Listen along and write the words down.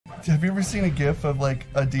Have you ever seen a GIF of like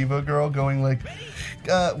a diva girl going like,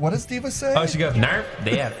 what does diva say? Oh, she goes, nerf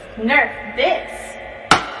this. Nerf this.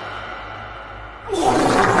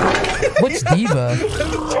 What's diva?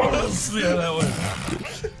 Yeah, that one.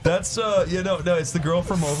 That's no, it's the girl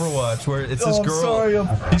from Overwatch where it's this girl. Sorry,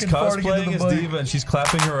 she's cosplaying as diva and she's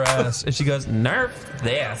clapping her ass and she goes, nerf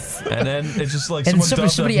this, and then it's just like and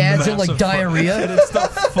somebody adds in like diarrhea. And it's the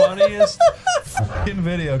funniest fucking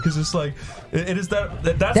video because it's like it is that's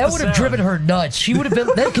that would have driven her nuts. She would have been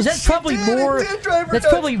because that's probably more. That's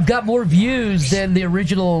probably got more views than the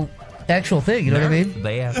original. Actual thing, you know what I mean?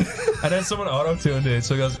 Yeah. And then someone auto-tuned it,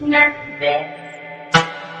 so it goes Nerf this.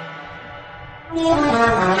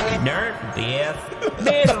 nerf this.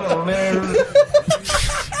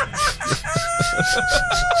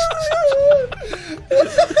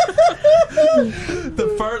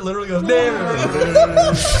 The fart literally goes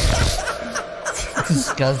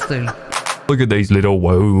Disgusting. Look at these little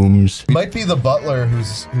worms. Might be the butler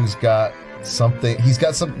who's got something. He's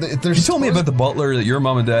got some. There's. You told me about the butler that your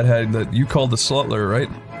mom and dad had that you called the slutler, right?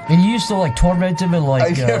 And you used to like torment him and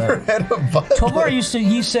like. I never had a butler. Tomar he used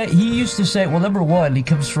to say, well, number one, he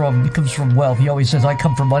comes from wealth. He always says, I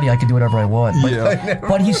come from money, I can do whatever I want. But, Yeah.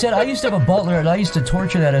 but he said, I used to have a butler and I used to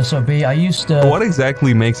torture that SOB. I used to. What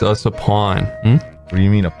exactly makes us a pawn? What do you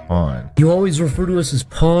mean a pawn? You always refer to us as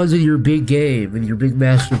pawns in your big game, in your big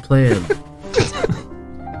master plan.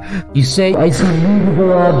 You say, I see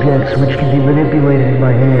movable objects which can be manipulated in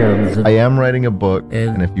my hands. I am writing a book,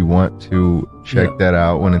 and if you want to check that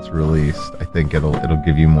out when it's released, I think it'll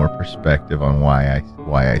give you more perspective on why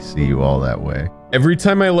I see you all that way. Every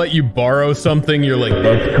time I let you borrow something, you're like,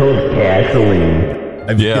 that's called castling.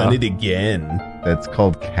 I've done it again. That's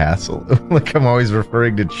called castle. Like I'm always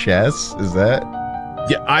referring to chess. Is that?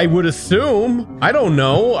 Yeah, I would assume. I don't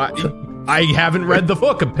know. I haven't read the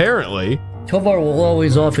book apparently. Tomar will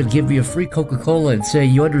always often give me a free Coca-Cola and say,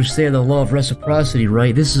 you understand the law of reciprocity,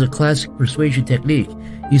 right? This is a classic persuasion technique.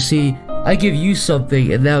 You see, I give you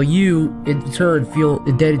something, and now you, in turn, feel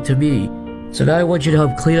indebted to me. So now I want you to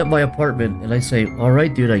help clean up my apartment. And I say, all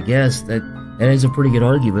right, dude, I guess. That is a pretty good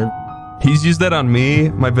argument. He's used that on me,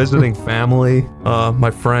 my visiting family, my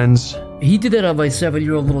friends. He did that on my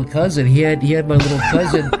 7-year-old little cousin. He had my little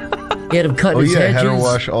cousin... He had him cut his hedges. I had her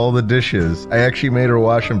wash all the dishes. I actually made her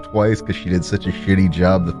wash them twice because she did such a shitty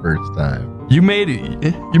job the first time. You made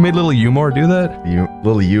little Umar do that?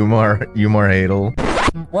 Little Umar Hadel.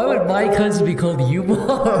 Why would my cousin be called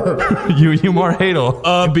Umar? Umar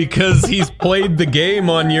Hadel. Because he's played the game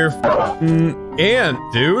on your aunt,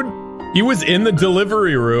 dude. He was in the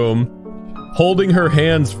delivery room holding her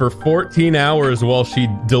hands for 14 hours while she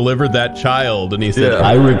delivered that child, and he said,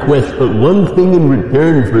 I request but one thing in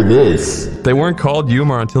return for this. They weren't called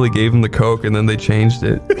Umar until he gave him the Coke, and then they changed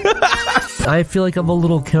it. I feel like I'm a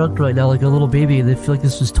little character right now, like a little baby, and I feel like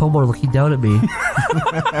this is Tomar looking down at me.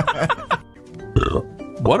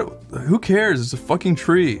 What? Who cares? It's a fucking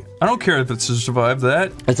tree. I don't care if it's to survive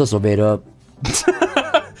that. That's also made up.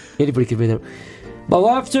 Anybody can make that up. My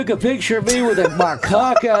wife took a picture of me with my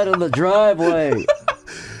cock out in the driveway.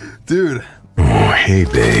 Dude. Oh, hey,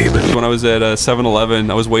 babe. When I was at 7-Eleven,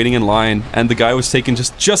 I was waiting in line, and the guy was taking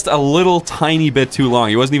just a little tiny bit too long.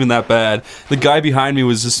 He wasn't even that bad. The guy behind me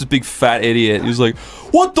was just this big fat idiot. He was like,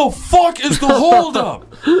 what the fuck is the holdup?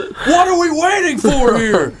 What are we waiting for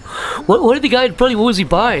here? What did the guy in front of you, what was he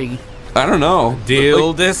buying? I don't know.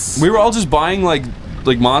 Deal this? We were all just buying, like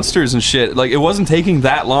monsters and shit. Like, it wasn't taking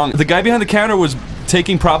that long. The guy behind the counter was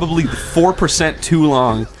taking probably 4% too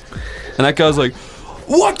long. And that guy was like,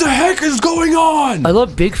 what the heck is going on? I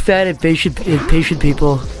love big, fat, impatient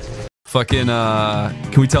people. Fucking,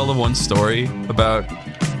 can we tell the one story about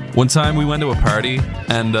one time we went to a party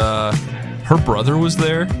and, her brother was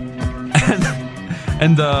there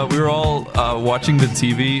and we were all, watching the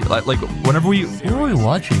TV, like whenever What were we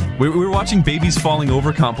watching? We were watching Babies Falling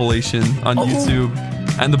Over compilation on YouTube,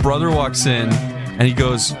 and the brother walks in, and he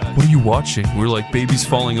goes, what are you watching? We were like, Babies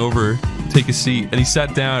Falling Over, take a seat. And he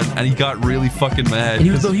sat down, and he got really fucking mad. And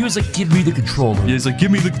he was like, give me the controller. Yeah, he's like,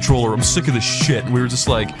 give me the controller, I'm sick of this shit. And we were just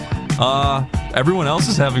like, everyone else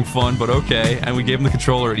is having fun, but okay. And we gave him the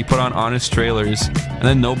controller, and he put on Honest Trailers, and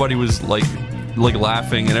then nobody was like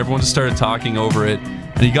laughing, and everyone just started talking over it.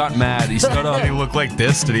 And he got mad. He stood up. Did he look like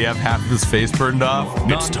this? Did he have half of his face burned off?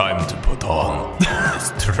 No. It's time to put on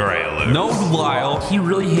this trailer. No, Lyle. He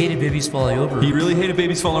really hated Babies Falling Over. He really hated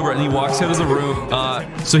Babies Falling Over, and he walks out of the room.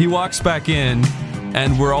 So he walks back in,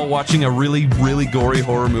 and we're all watching a really, really gory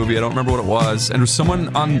horror movie. I don't remember what it was. And there's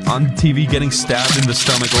someone on TV getting stabbed in the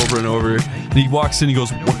stomach over and over. And he walks in, he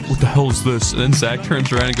goes, what the hell is this? And then Zach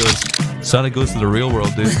turns around and goes, son, it goes to the real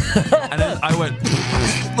world, dude. And then I went...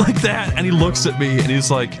 like that, and he looks at me, and he's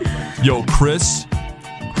like, "Yo, Chris,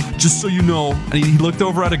 just so you know," and he looked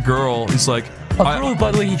over at a girl. He's like, A girl,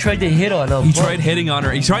 by the way, he tried to hit on him. he tried hitting on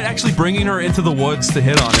her. He tried actually bringing her into the woods to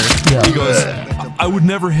hit on her. Yeah. He goes, I would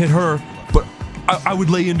never hit her, but I would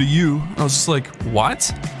lay into you. I was just like,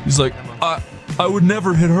 what? He's like, I would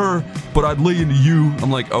never hit her, but I'd lay into you.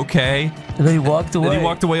 I'm like, okay. And then he walked away. Then he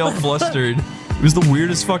walked away all flustered. It was the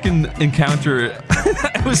weirdest fucking encounter.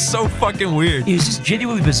 It was so fucking weird. It was just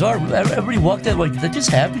genuinely bizarre. Everybody walked out like, did that just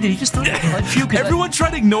happen? Did he just throw a punch you? Everyone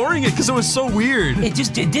tried ignoring it because it was so weird. It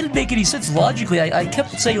didn't make any sense logically. I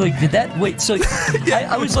kept saying like, did that wait? So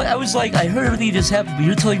I was like, I heard everything just happened, but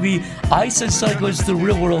you're telling me I said something goes to the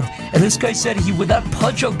real world, and this guy said he would not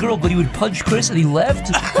punch a girl, but he would punch Chris, and he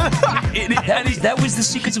left. That was the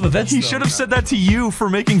sequence of events. He should have said that to you for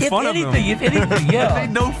making fun of him. If anything, yeah. It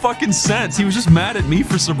made no fucking sense. He was just mad at me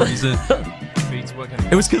for some reason.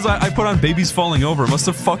 It was because I put on Babies Falling Over. It must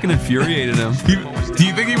have fucking infuriated him. Do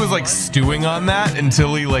you think he was like stewing on that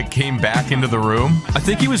until he like came back into the room? I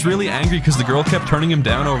think he was really angry because the girl kept turning him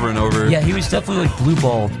down over and over. Yeah, he was definitely like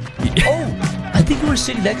blue-balled. Oh, I think you were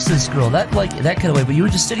sitting next to this girl. Not like that kind of way, but you were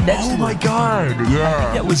just sitting next to her. Oh my god,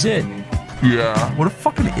 yeah. That was it. Yeah. What a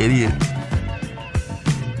fucking idiot.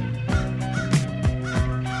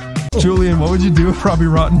 Julian, what would you do if Robbie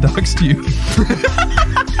Rotten doxed you?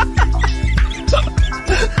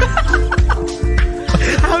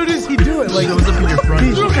 How does he do it? Like, shows up in your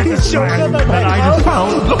front. Look at this man that I just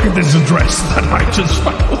found. Look at this address that I just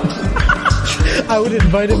found. I would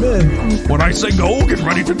invite him in. When I say go, get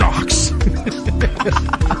ready to dox.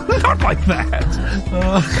 Not like that.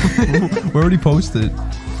 Where would he post it?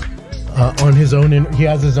 On his own, he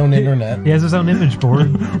has his own internet. He has his own image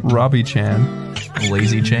board. Robbie Chan.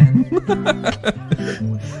 Lazy Chan.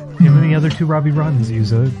 Him and the other two Robbie Rottens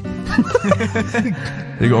use it.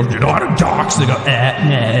 He goes, you know how to dox? They go,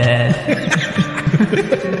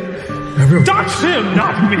 Dox him,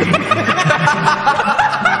 not me!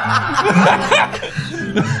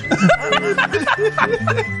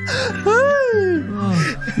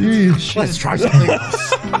 Let's try something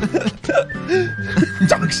else.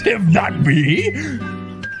 Dox him, not me.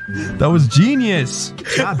 That was genius. Good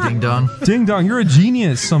job, Ding Dong. Ding Dong, you're a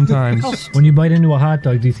genius sometimes. When you bite into a hot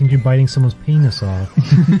dog, do you think you're biting someone's penis off?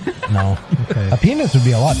 No. Okay. A penis would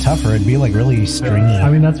be a lot tougher. It'd be like really stringy. I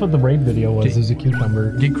mean, that's what the raid video was. Is a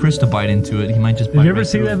cucumber. Get Chris to bite into it. He might just. Did you ever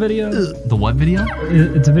see that video? The what video?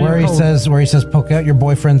 It's a video where he says, "Poke out your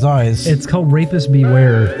boyfriend's eyes." It's called "Rapist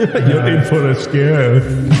Beware." You need for a scare.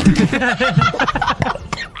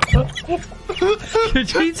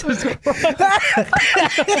 Jesus Christ!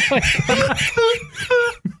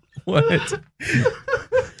 What?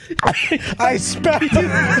 I spat it.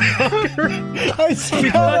 I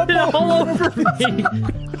spat it all over me.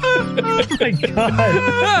 Oh my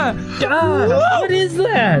god! God, what is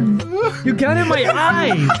that? You got in my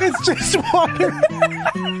eye. It's just water.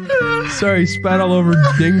 Sorry, spat all over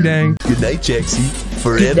Ding Dang. Good night, Jaxie.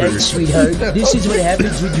 Forever. Good night, sweetheart. This is what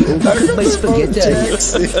happens when you open my spaghetti.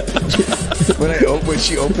 When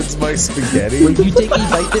she opens my spaghetti. When you take a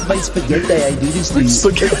bite of my spaghetti, I do this to you.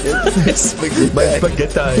 Spaghetti. My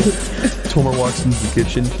spaghetti. Tomer walks into the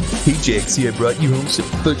kitchen. Hey, Jaxie, I brought you home some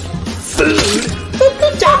food.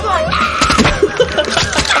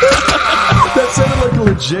 That sounded like a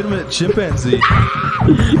legitimate chimpanzee.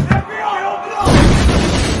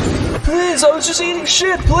 Please, I was just eating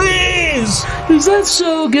shit, please! Is that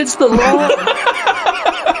so against the law?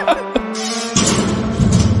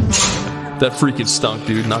 That freaking stunk,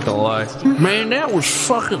 dude, not gonna lie. Man, that was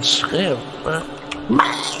fucking scary.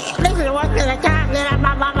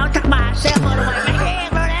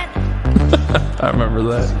 I remember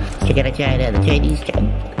that. You gotta try it out, the Chinese guy.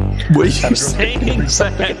 What are you saying,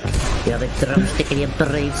 Zach? You have a drumstick in your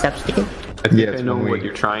brain, stop sticking. I think I know what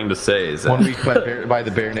you're trying to say. Is that 1 week by the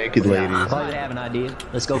bare naked ladies. I have an idea.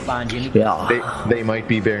 Let's go find Jimmy. Yeah. They might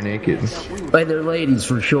be bare naked. But they're ladies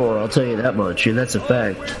for sure, I'll tell you that much, and that's a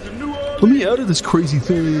fact. Let me out of this crazy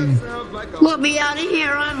thing. Let me out of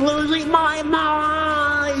here, I'm losing my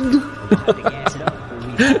mind.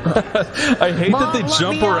 I hate that they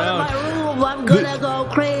jump around. I'm gonna go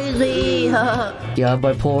crazy. Yeah, I'm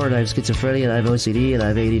bipolar, and I have schizophrenia, and I have OCD, and I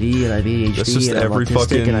have ADD, and I have ADHD, That's just and I'm every autistic,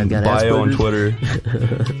 fucking and I've got bio on Asperger's. Twitter.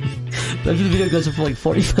 Imagine the video goes on for like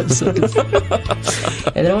 45 seconds.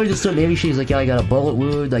 And then I just start naming shit. He's like, yeah, I got a bullet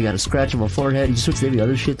wound, I got a scratch on my forehead. He just starts naming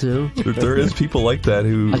other shit too. There is people like that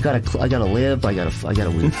who. I got a limp, I got a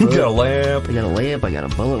weak foot. You got a lamp. I got a lamp, I got a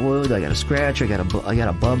bullet wound, I got a scratch, I got a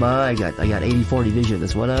bum eye, I got 80/40 vision.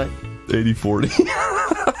 That's one eye. 80/40.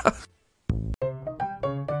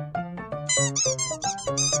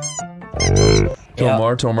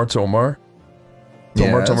 Tomar.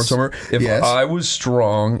 If I was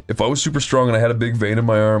strong, if I was super strong and I had a big vein in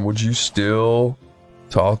my arm, would you still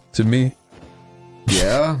talk to me?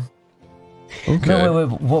 Yeah. Okay. No, wait,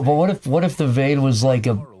 but what if the vein was like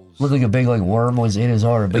looked like a big worm was in his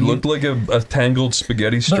arm? It looked like a tangled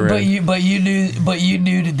spaghetti string. But you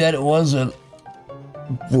knew that it wasn't.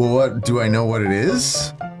 Well, what do I know what it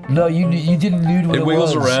is? No, you didn't know what it was. It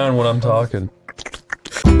wiggles around when I'm talking.